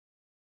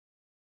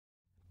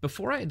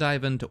Before I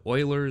dive into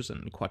Eulers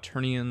and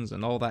quaternions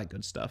and all that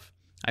good stuff,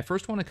 I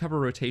first want to cover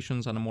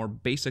rotations on a more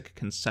basic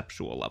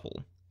conceptual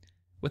level.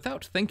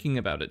 Without thinking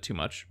about it too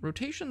much,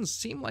 rotations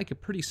seem like a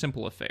pretty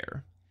simple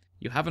affair.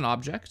 You have an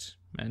object,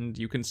 and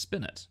you can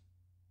spin it.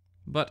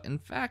 But in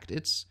fact,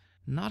 it's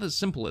not as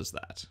simple as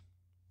that.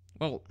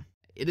 Well,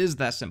 it is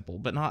that simple,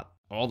 but not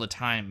all the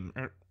time.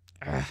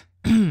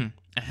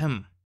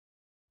 Ahem.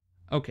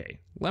 Okay,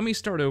 let me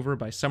start over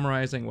by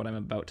summarizing what I'm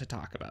about to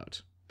talk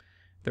about.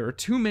 There are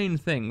two main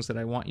things that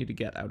I want you to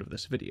get out of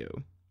this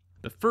video.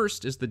 The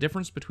first is the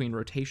difference between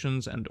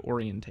rotations and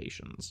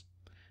orientations.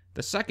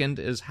 The second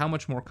is how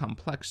much more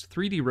complex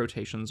 3D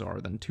rotations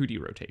are than 2D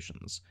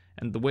rotations,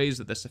 and the ways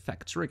that this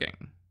affects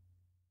rigging.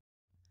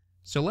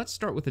 So let's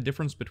start with the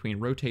difference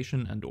between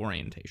rotation and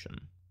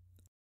orientation.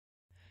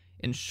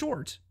 In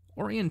short,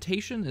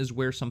 orientation is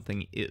where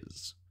something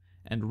is,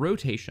 and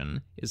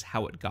rotation is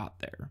how it got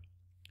there.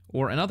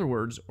 Or in other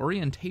words,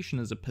 orientation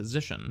is a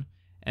position,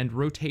 and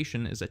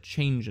rotation is a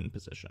change in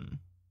position.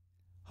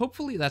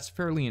 Hopefully that's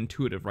fairly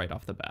intuitive right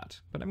off the bat,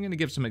 but I'm going to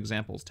give some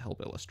examples to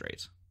help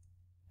illustrate.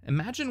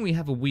 Imagine we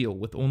have a wheel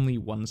with only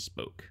one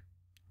spoke.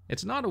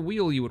 It's not a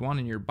wheel you would want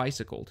in your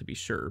bicycle, to be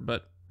sure,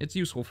 but it's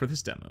useful for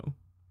this demo.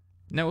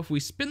 Now if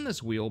we spin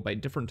this wheel by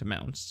different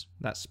amounts,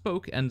 that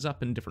spoke ends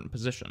up in different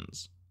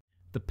positions.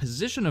 The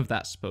position of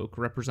that spoke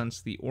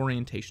represents the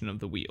orientation of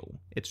the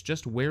wheel. It's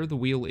just where the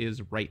wheel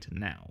is right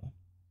now.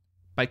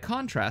 By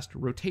contrast,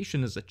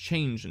 rotation is a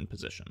change in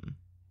position.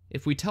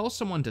 If we tell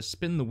someone to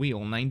spin the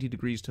wheel 90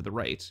 degrees to the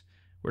right,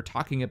 we're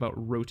talking about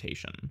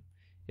rotation.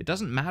 It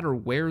doesn't matter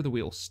where the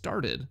wheel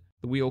started,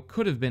 the wheel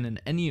could have been in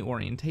any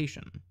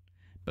orientation.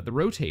 But the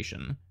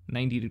rotation,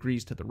 90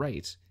 degrees to the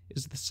right,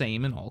 is the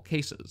same in all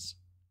cases.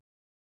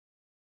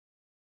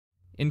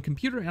 In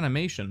computer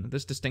animation,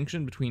 this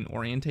distinction between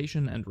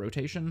orientation and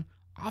rotation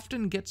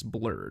often gets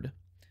blurred.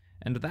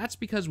 And that's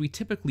because we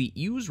typically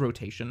use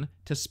rotation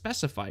to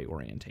specify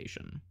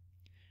orientation.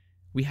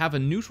 We have a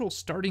neutral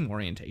starting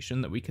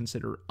orientation that we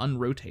consider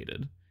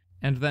unrotated,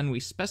 and then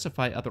we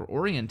specify other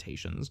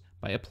orientations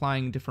by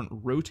applying different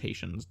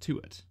rotations to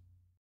it.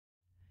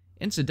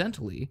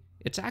 Incidentally,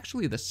 it's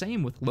actually the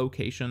same with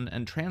location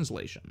and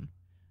translation.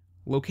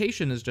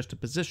 Location is just a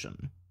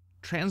position.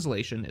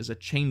 Translation is a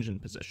change in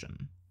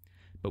position.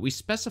 But we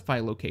specify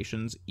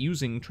locations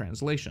using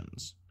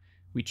translations.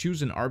 We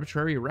choose an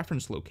arbitrary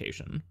reference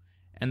location,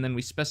 and then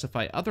we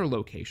specify other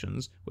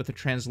locations with a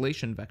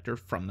translation vector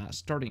from that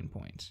starting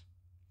point.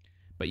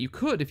 But you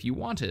could, if you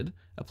wanted,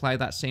 apply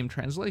that same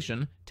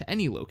translation to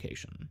any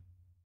location.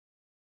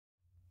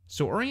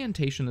 So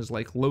orientation is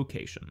like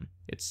location,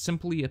 it's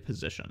simply a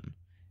position,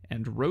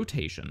 and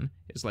rotation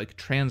is like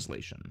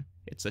translation,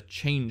 it's a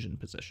change in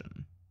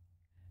position.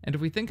 And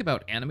if we think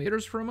about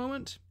animators for a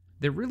moment,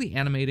 they're really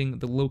animating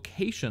the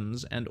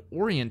locations and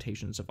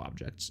orientations of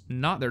objects,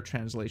 not their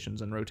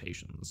translations and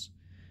rotations.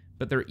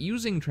 But they're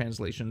using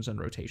translations and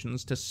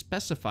rotations to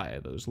specify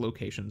those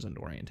locations and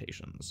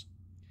orientations.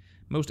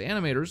 Most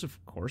animators,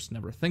 of course,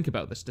 never think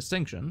about this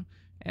distinction,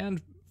 and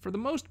for the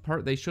most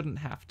part they shouldn't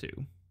have to.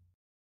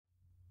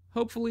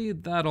 Hopefully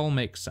that all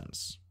makes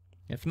sense.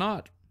 If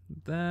not,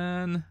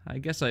 then I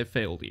guess I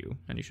failed you,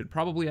 and you should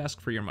probably ask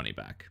for your money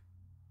back.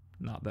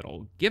 Not that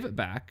I'll give it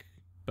back,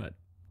 but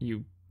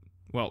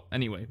well,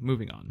 anyway,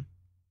 moving on.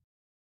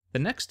 The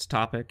next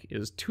topic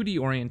is 2D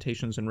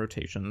orientations and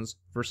rotations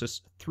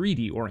versus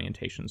 3D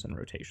orientations and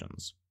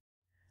rotations.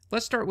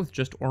 Let's start with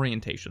just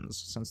orientations,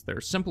 since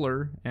they're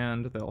simpler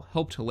and they'll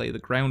help to lay the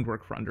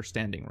groundwork for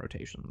understanding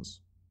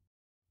rotations.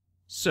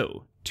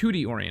 So,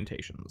 2D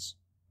orientations.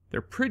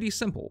 They're pretty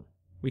simple.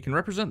 We can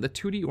represent the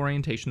 2D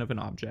orientation of an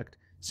object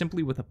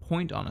simply with a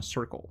point on a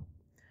circle.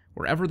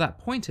 Wherever that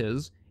point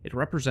is, it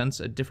represents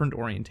a different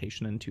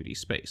orientation in 2D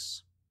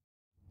space.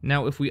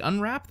 Now, if we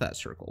unwrap that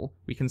circle,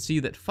 we can see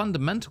that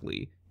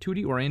fundamentally,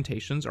 2D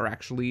orientations are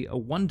actually a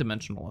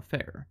one-dimensional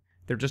affair.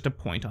 They're just a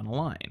point on a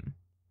line.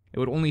 It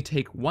would only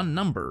take one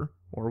number,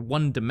 or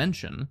one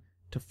dimension,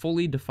 to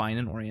fully define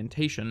an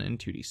orientation in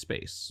 2D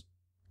space.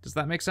 Does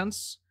that make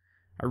sense?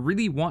 I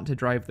really want to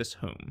drive this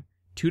home.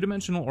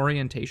 Two-dimensional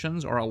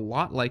orientations are a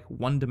lot like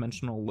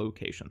one-dimensional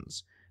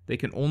locations. They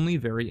can only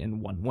vary in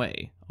one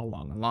way,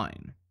 along a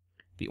line.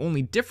 The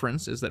only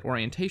difference is that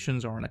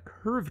orientations are on a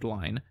curved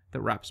line that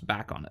wraps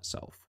back on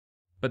itself.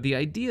 But the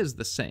idea is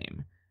the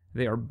same.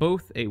 They are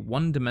both a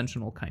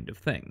one-dimensional kind of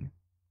thing.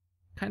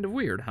 Kind of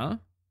weird, huh?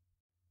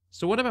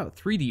 So what about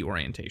 3D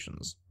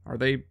orientations? Are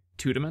they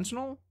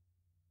two-dimensional?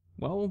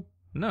 Well,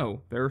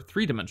 no, they're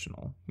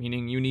three-dimensional,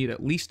 meaning you need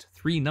at least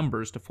 3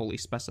 numbers to fully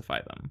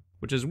specify them,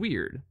 which is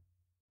weird.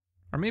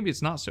 Or maybe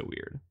it's not so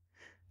weird.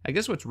 I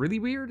guess what's really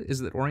weird is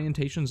that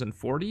orientations in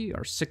 4D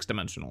are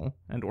 6-dimensional,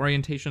 and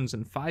orientations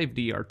in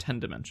 5D are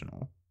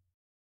 10-dimensional.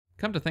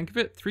 Come to think of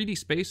it, 3D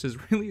space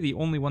is really the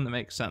only one that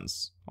makes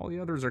sense. All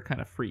the others are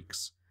kind of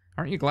freaks.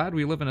 Aren't you glad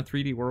we live in a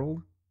 3D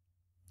world?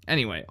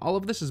 Anyway, all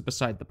of this is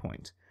beside the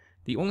point.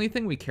 The only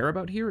thing we care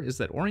about here is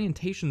that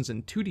orientations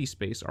in 2D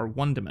space are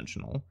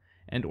one-dimensional,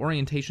 and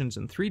orientations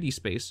in 3D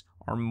space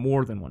are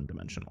more than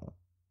one-dimensional.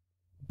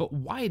 But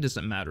why does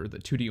it matter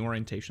that 2D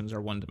orientations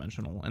are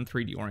one-dimensional and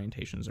 3D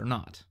orientations are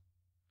not?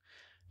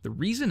 The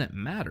reason it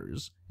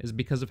matters is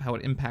because of how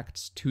it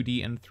impacts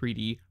 2D and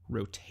 3D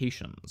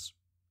rotations.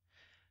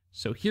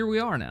 So here we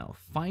are now,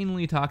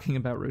 finally talking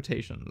about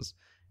rotations,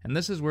 and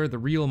this is where the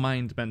real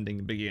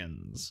mind-bending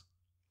begins.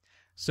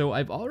 So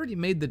I've already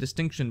made the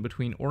distinction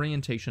between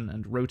orientation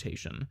and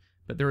rotation,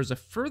 but there is a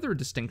further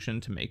distinction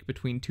to make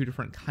between two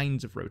different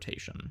kinds of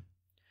rotation.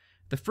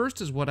 The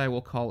first is what I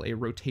will call a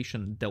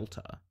rotation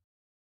delta.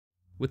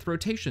 With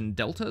rotation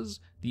deltas,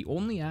 the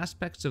only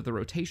aspects of the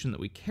rotation that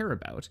we care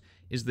about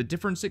is the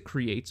difference it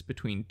creates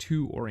between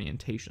two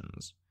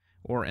orientations.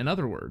 Or in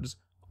other words,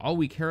 all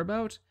we care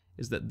about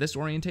is that this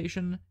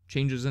orientation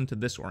changes into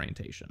this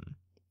orientation.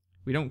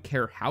 We don't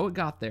care how it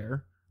got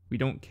there, we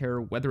don't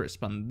care whether it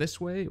spun this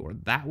way or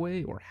that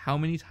way or how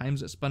many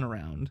times it spun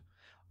around.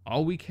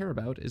 All we care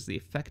about is the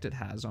effect it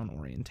has on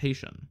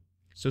orientation.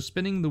 So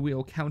spinning the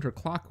wheel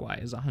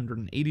counterclockwise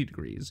 180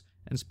 degrees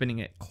and spinning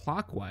it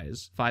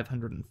clockwise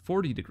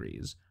 540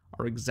 degrees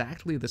are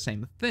exactly the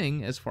same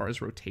thing as far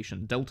as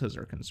rotation deltas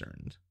are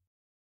concerned.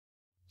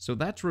 So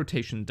that's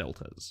rotation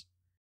deltas.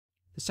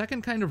 The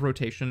second kind of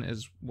rotation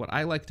is what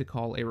I like to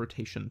call a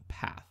rotation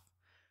path.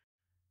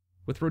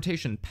 With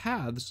rotation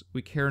paths,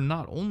 we care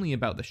not only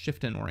about the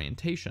shift in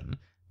orientation,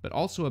 but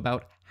also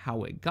about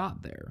how it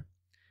got there.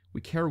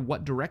 We care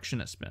what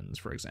direction it spins,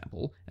 for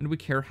example, and we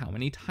care how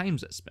many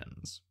times it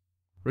spins.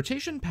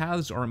 Rotation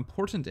paths are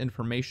important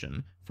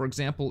information, for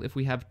example, if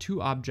we have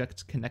two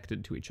objects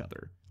connected to each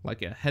other,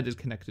 like a head is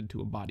connected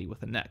to a body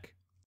with a neck.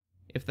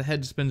 If the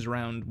head spins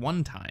around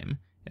one time,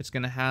 it's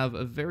going to have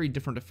a very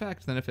different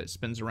effect than if it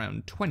spins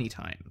around 20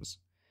 times.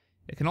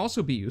 It can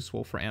also be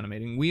useful for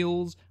animating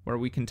wheels, where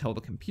we can tell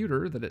the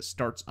computer that it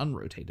starts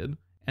unrotated,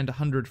 and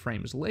 100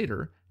 frames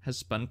later has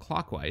spun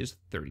clockwise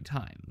 30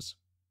 times.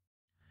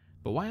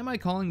 But why am I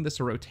calling this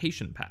a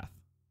rotation path?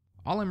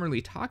 All I'm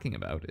really talking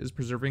about is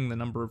preserving the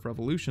number of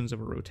revolutions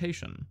of a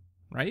rotation,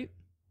 right?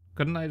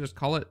 Couldn't I just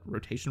call it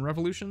rotation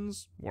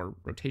revolutions, or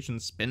rotation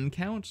spin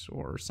count,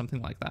 or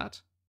something like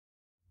that?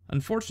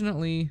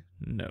 Unfortunately,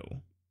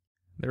 no.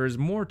 There is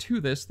more to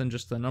this than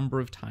just the number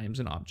of times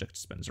an object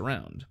spins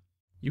around.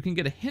 You can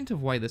get a hint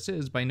of why this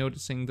is by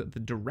noticing that the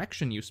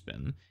direction you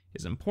spin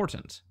is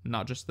important,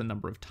 not just the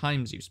number of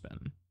times you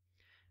spin.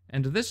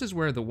 And this is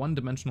where the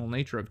one-dimensional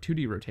nature of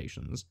 2D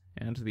rotations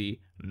and the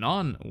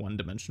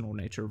non-one-dimensional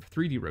nature of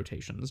 3D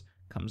rotations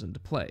comes into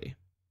play.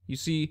 You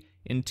see,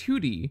 in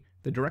 2D,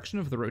 the direction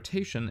of the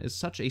rotation is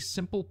such a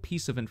simple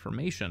piece of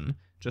information,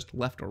 just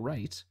left or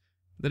right,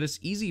 that it's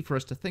easy for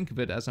us to think of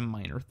it as a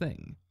minor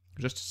thing,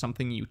 just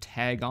something you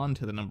tag on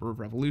to the number of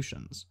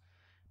revolutions.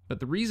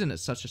 But the reason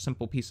it's such a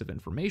simple piece of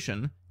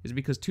information is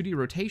because 2D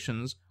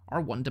rotations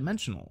are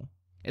one-dimensional.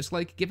 It's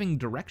like giving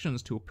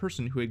directions to a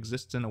person who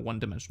exists in a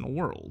one-dimensional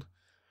world.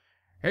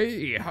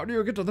 Hey, how do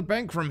you get to the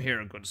bank from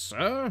here, good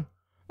sir?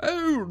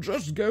 Oh,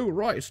 just go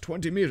right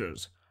 20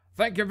 meters.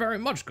 Thank you very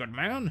much, good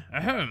man.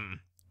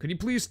 Ahem. Could you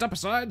please step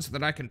aside so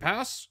that I can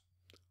pass?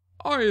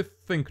 I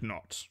think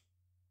not.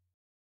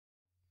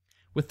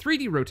 With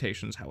 3D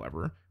rotations,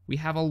 however, we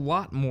have a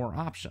lot more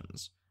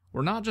options.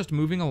 We're not just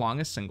moving along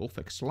a single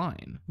fixed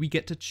line. We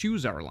get to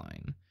choose our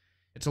line.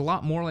 It's a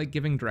lot more like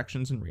giving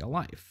directions in real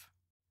life.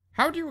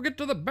 How do you get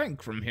to the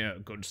bank from here,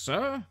 good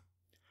sir?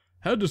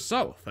 Head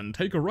south and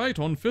take a right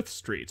on 5th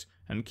Street,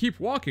 and keep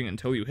walking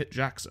until you hit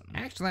Jackson.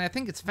 Actually, I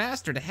think it's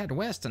faster to head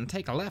west and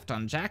take a left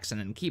on Jackson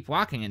and keep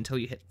walking until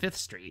you hit 5th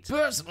Street.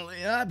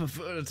 Personally, I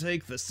prefer to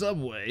take the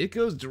subway. It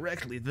goes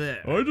directly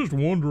there. I just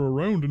wander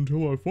around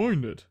until I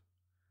find it.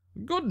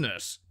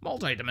 Goodness,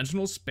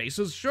 multidimensional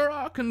spaces sure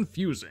are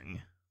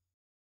confusing.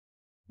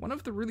 One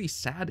of the really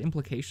sad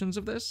implications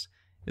of this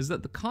is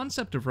that the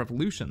concept of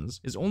revolutions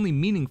is only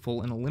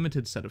meaningful in a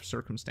limited set of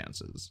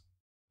circumstances.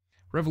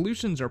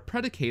 Revolutions are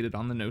predicated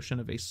on the notion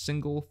of a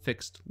single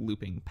fixed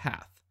looping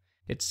path.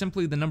 It's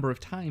simply the number of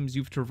times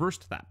you've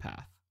traversed that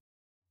path.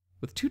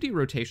 With 2D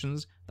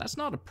rotations, that's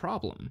not a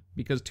problem,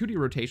 because 2D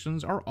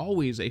rotations are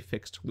always a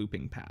fixed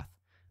looping path.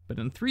 But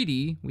in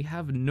 3D, we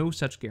have no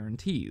such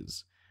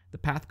guarantees. The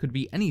path could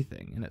be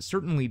anything, and it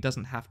certainly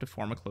doesn't have to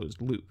form a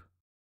closed loop.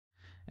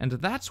 And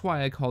that's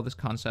why I call this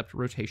concept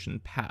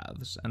rotation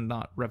paths, and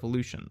not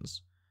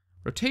revolutions.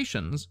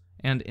 Rotations,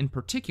 and in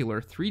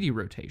particular 3D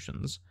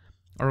rotations,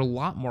 are a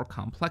lot more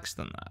complex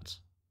than that.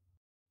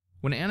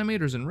 When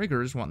animators and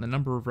riggers want the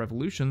number of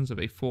revolutions of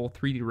a full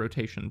 3D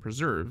rotation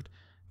preserved,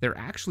 they're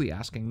actually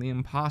asking the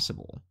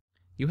impossible.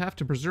 You have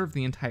to preserve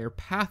the entire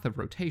path of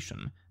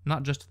rotation,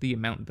 not just the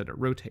amount that it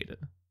rotated.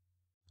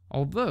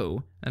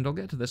 Although, and I'll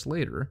get to this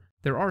later,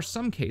 there are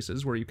some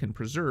cases where you can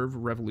preserve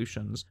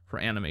revolutions for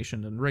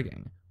animation and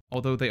rigging,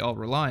 although they all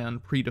rely on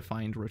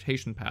predefined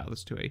rotation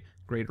paths to a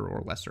greater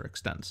or lesser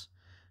extent.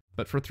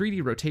 But for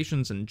 3D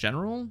rotations in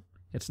general,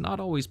 it's not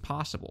always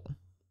possible.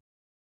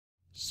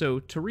 So,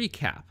 to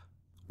recap,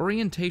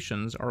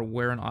 orientations are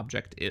where an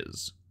object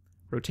is.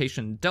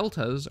 Rotation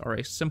deltas are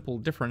a simple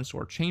difference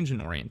or change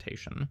in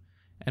orientation,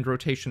 and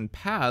rotation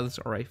paths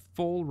are a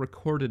full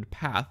recorded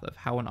path of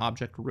how an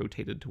object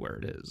rotated to where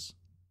it is.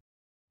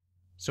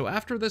 So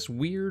after this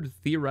weird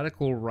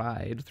theoretical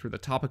ride through the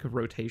topic of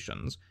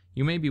rotations,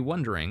 you may be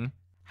wondering,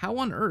 how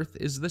on earth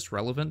is this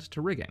relevant to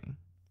rigging?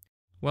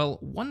 Well,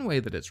 one way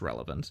that it's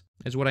relevant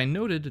is what I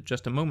noted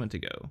just a moment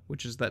ago,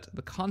 which is that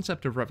the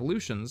concept of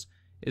revolutions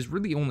is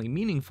really only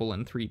meaningful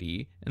in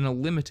 3D in a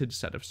limited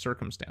set of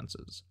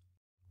circumstances.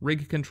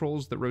 Rig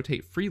controls that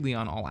rotate freely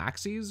on all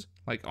axes,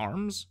 like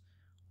arms,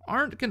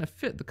 aren't going to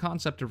fit the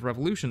concept of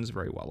revolutions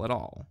very well at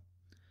all.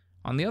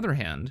 On the other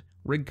hand,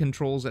 rig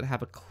controls that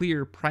have a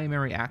clear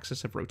primary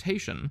axis of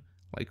rotation,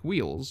 like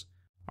wheels,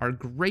 are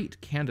great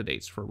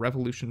candidates for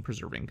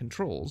revolution-preserving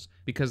controls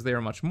because they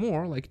are much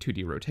more like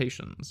 2D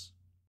rotations.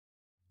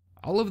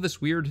 All of this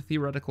weird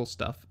theoretical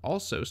stuff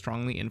also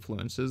strongly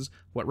influences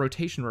what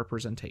rotation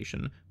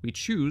representation we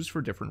choose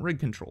for different rig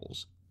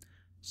controls.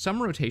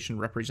 Some rotation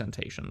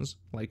representations,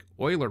 like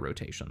Euler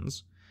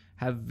rotations,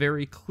 have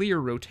very clear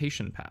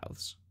rotation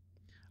paths.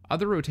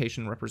 Other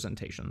rotation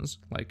representations,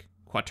 like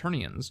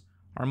quaternions,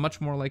 are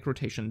much more like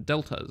rotation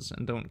deltas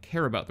and don't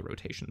care about the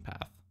rotation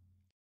path.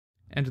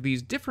 And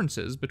these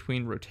differences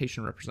between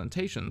rotation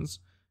representations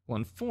will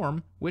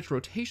inform which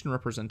rotation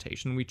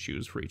representation we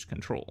choose for each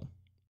control.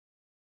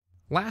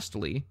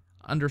 Lastly,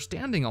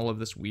 understanding all of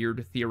this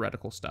weird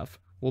theoretical stuff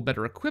will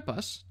better equip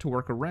us to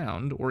work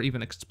around or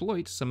even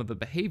exploit some of the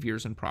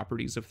behaviors and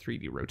properties of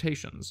 3D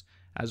rotations,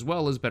 as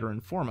well as better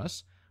inform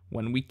us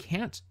when we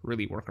can't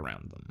really work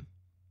around them.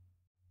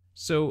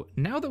 So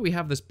now that we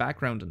have this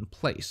background in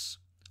place,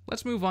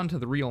 let's move on to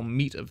the real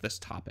meat of this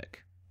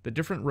topic, the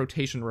different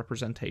rotation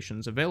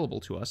representations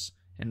available to us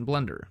in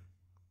Blender.